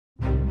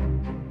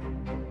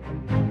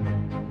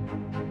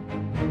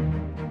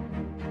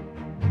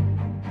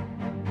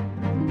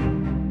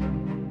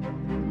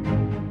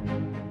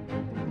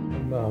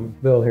I'm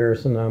Bill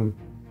Harrison. I'm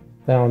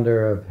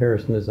founder of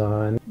Harrison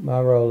Design. My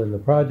role in the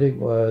project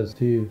was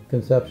to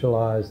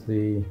conceptualize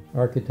the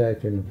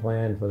architecture and the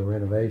plan for the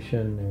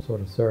renovation and sort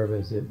of serve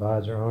as the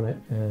advisor on it.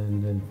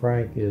 And then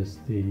Frank is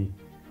the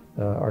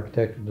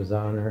architectural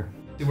designer.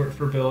 I work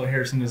for Bill at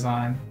Harrison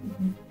Design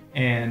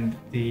and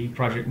the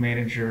project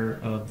manager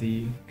of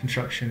the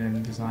construction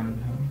and design of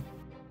the home.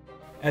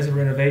 As a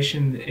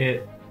renovation,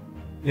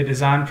 the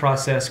design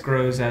process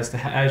grows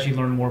as you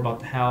learn more about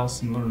the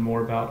house and learn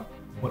more about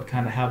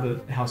how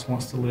the house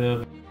wants to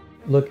live.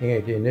 Looking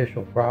at the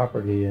initial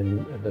property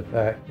and the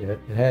fact that it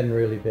hadn't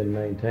really been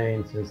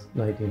maintained since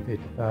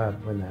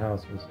 1955 when the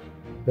house was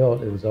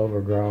built, it was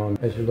overgrown.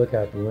 As you look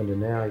out the window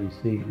now, you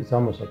see it's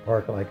almost a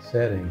park-like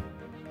setting,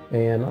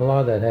 and a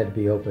lot of that had to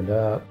be opened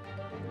up.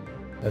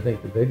 I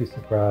think the biggest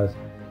surprise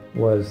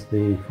was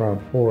the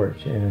front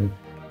porch and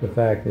the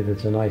fact that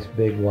it's a nice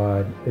big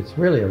wide, it's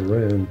really a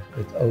room,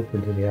 it's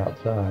open to the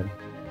outside,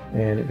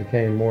 and it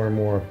became more and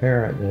more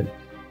apparent that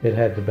it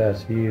had the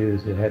best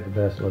views, it had the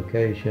best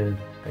location.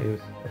 It was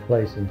a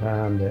place and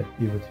time that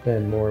you would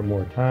spend more and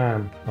more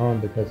time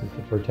on because it's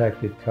a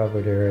protected,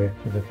 covered area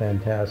with a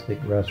fantastic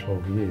restful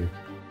view.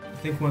 I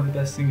think one of the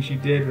best things you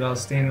did was I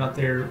was standing out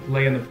there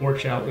laying the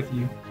porch out with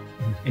you,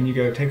 and you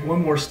go, take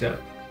one more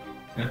step.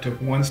 And I took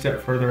one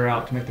step further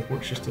out to make the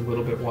porch just a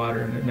little bit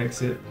wider, and it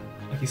makes it,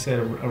 like you said,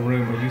 a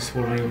room, a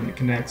useful room, and it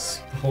connects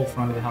the whole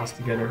front of the house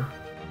together.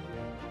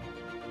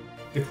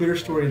 The clear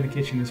story in the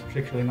kitchen is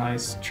particularly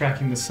nice,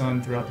 tracking the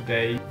sun throughout the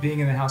day.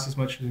 Being in the house as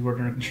much as we were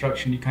during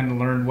construction, you kind of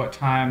learned what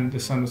time the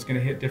sun was going to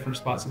hit different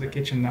spots of the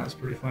kitchen. That was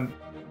pretty fun.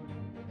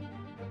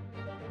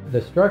 The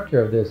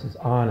structure of this is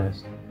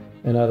honest.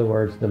 In other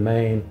words, the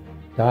main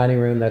dining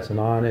room, that's an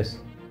honest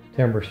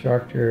timber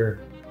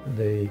structure.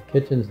 The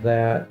kitchen's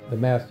that. The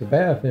master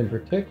bath in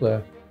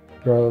particular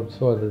drove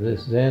sort of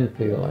this zen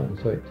feeling.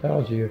 So it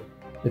tells you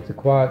it's a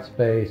quiet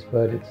space,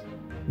 but it's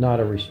not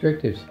a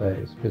restrictive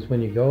space, because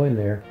when you go in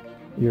there,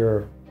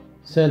 your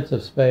sense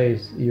of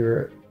space,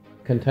 you're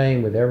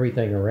contained with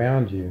everything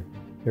around you.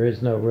 There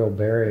is no real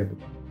barrier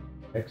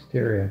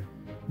exterior.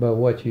 But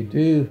what you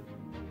do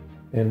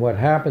and what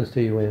happens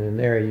to you in an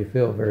area, you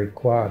feel very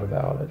quiet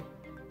about it.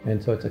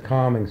 And so it's a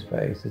calming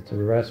space, it's a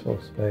restful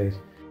space.